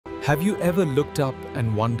Have you ever looked up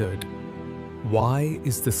and wondered, why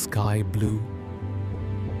is the sky blue?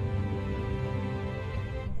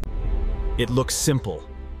 It looks simple,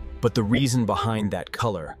 but the reason behind that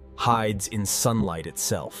color hides in sunlight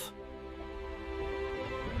itself.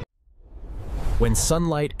 When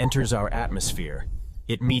sunlight enters our atmosphere,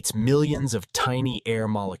 it meets millions of tiny air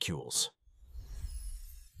molecules.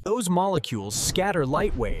 Those molecules scatter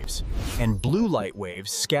light waves, and blue light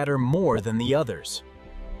waves scatter more than the others.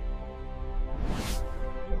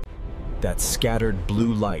 That scattered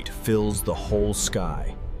blue light fills the whole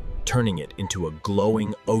sky, turning it into a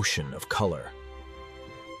glowing ocean of color.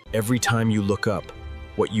 Every time you look up,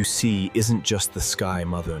 what you see isn't just the sky,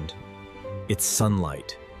 Motherland. It's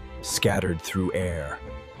sunlight, scattered through air.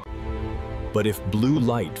 But if blue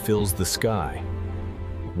light fills the sky,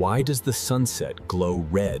 why does the sunset glow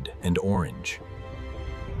red and orange?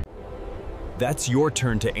 That's your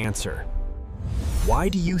turn to answer. Why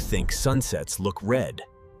do you think sunsets look red?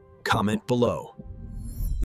 Comment below.